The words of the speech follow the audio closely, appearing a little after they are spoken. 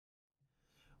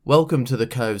Welcome to the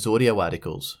Cove's audio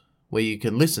articles, where you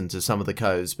can listen to some of the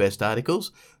Cove's best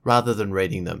articles rather than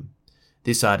reading them.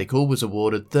 This article was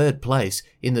awarded third place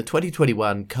in the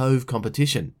 2021 Cove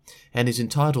Competition and is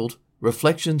entitled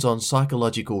Reflections on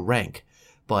Psychological Rank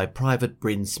by Private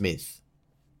Bryn Smith.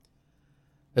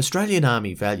 Australian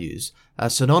Army values are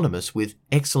synonymous with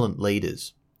excellent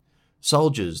leaders.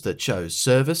 Soldiers that show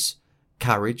service,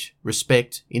 courage,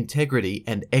 respect, integrity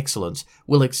and excellence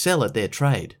will excel at their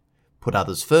trade, put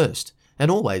others first, and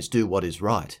always do what is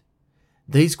right.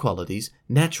 These qualities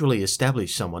naturally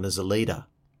establish someone as a leader.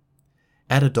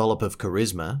 Add a dollop of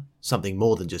charisma, something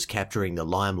more than just capturing the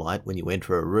limelight when you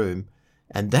enter a room,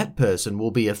 and that person will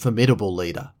be a formidable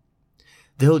leader.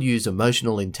 They'll use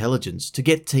emotional intelligence to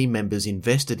get team members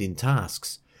invested in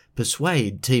tasks,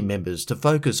 persuade team members to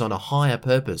focus on a higher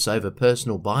purpose over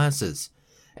personal biases,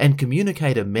 and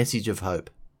communicate a message of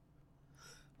hope.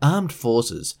 Armed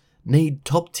forces need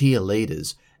top-tier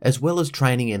leaders as well as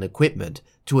training and equipment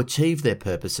to achieve their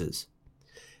purposes.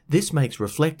 This makes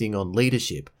reflecting on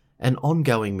leadership an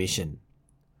ongoing mission.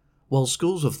 While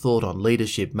schools of thought on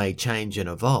leadership may change and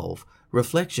evolve,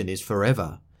 reflection is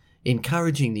forever,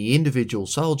 encouraging the individual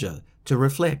soldier to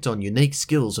reflect on unique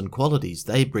skills and qualities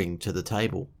they bring to the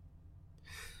table.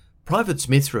 Private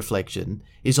Smith's reflection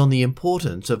is on the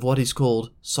importance of what is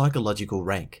called psychological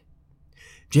rank.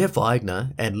 Jeff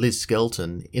Eigner and Liz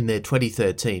Skelton, in their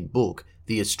 2013 book,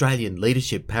 The Australian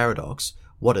Leadership Paradox,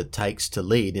 What It Takes to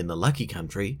Lead in the Lucky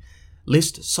Country,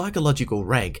 list psychological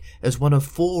rank as one of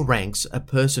 4 ranks a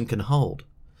person can hold,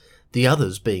 the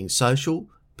others being social,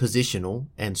 positional,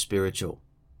 and spiritual.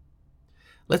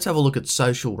 Let's have a look at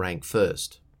social rank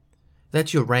first.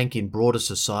 That's your rank in broader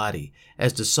society,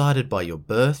 as decided by your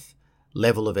birth,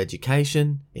 level of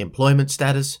education, employment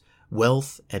status,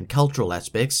 wealth and cultural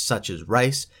aspects such as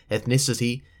race,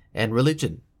 ethnicity and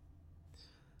religion.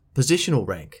 Positional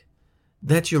rank.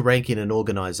 That's your rank in an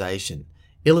organisation,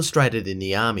 illustrated in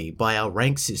the Army by our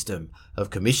rank system of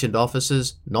commissioned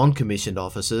officers, non-commissioned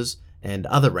officers and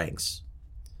other ranks.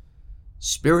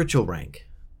 Spiritual rank.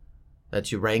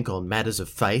 That's your rank on matters of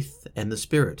faith and the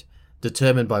spirit,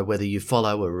 determined by whether you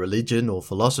follow a religion or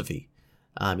philosophy.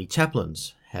 Army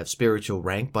chaplains have spiritual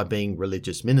rank by being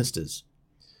religious ministers.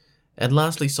 And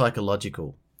lastly,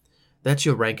 psychological. That's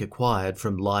your rank acquired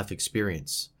from life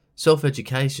experience,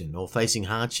 self-education or facing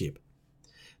hardship.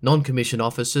 Non-commissioned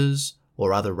officers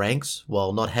or other ranks,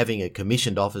 while not having a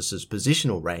commissioned officer's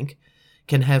positional rank,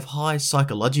 can have high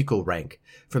psychological rank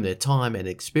from their time and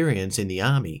experience in the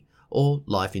Army or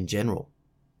life in general.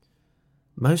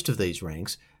 Most of these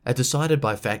ranks are decided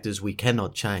by factors we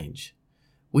cannot change.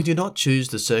 We do not choose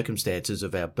the circumstances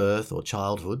of our birth or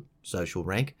childhood, social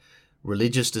rank.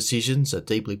 Religious decisions are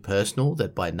deeply personal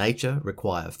that by nature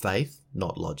require faith,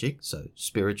 not logic, so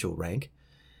spiritual rank.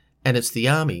 And it's the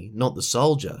Army, not the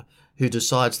soldier, who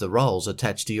decides the roles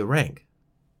attached to your rank,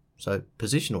 so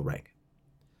positional rank.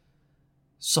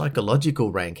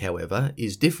 Psychological rank, however,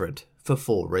 is different for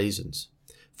 4 reasons.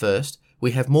 First,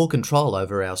 we have more control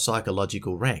over our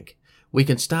psychological rank. We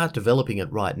can start developing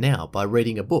it right now by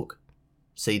reading a book.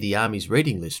 See the Army's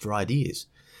reading list for ideas,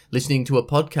 listening to a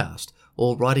podcast,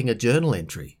 or writing a journal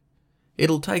entry.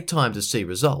 It'll take time to see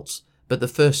results, but the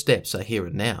first steps are here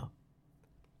and now.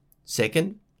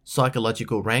 Second,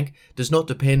 psychological rank does not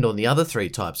depend on the other 3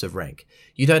 types of rank.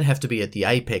 You don't have to be at the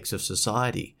apex of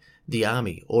society, the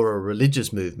Army, or a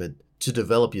religious movement to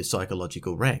develop your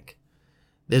psychological rank.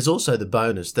 There's also the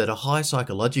bonus that a high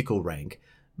psychological rank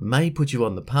may put you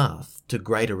on the path to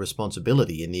greater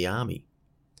responsibility in the Army.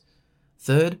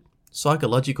 Third,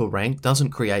 psychological rank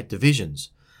doesn't create divisions.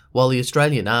 While the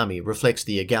Australian Army reflects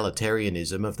the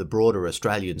egalitarianism of the broader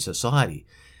Australian society,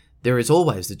 there is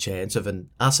always the chance of an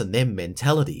us and them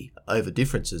mentality over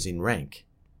differences in rank.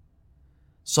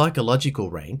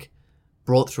 Psychological rank,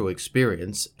 brought through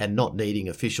experience and not needing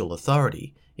official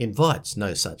authority, invites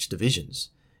no such divisions.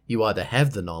 You either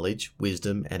have the knowledge,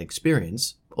 wisdom and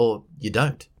experience, or you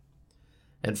don't.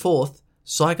 And fourth,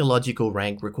 psychological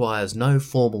rank requires no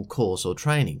formal course or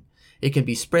training. It can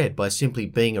be spread by simply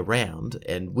being around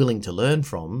and willing to learn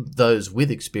from those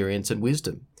with experience and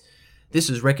wisdom. This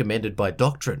is recommended by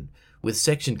doctrine, with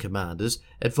section commanders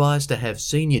advised to have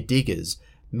senior diggers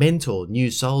mentor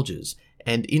new soldiers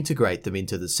and integrate them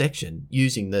into the section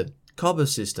using the Cove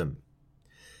system.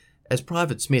 As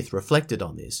Private Smith reflected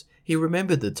on this, he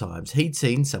remembered the times he'd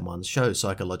seen someone show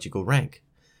psychological rank.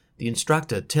 The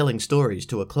instructor telling stories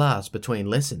to a class between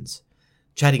lessons,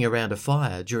 chatting around a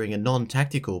fire during a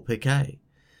non-tactical piquet,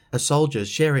 a soldier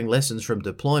sharing lessons from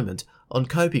deployment on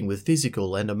coping with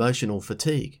physical and emotional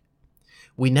fatigue.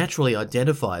 We naturally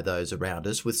identify those around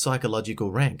us with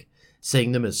psychological rank,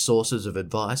 seeing them as sources of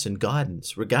advice and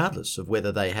guidance, regardless of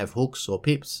whether they have hooks or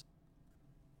pips.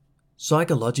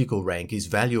 Psychological rank is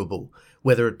valuable,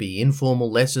 whether it be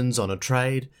informal lessons on a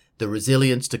trade, the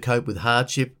resilience to cope with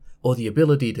hardship, or the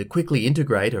ability to quickly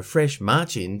integrate a fresh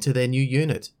march-in to their new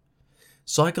unit.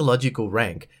 Psychological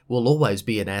rank will always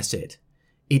be an asset.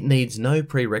 It needs no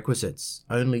prerequisites,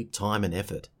 only time and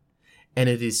effort. And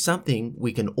it is something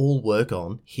we can all work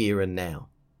on here and now.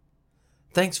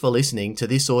 Thanks for listening to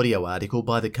this audio article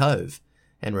by The Cove.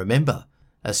 And remember,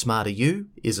 a smarter you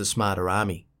is a smarter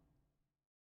army.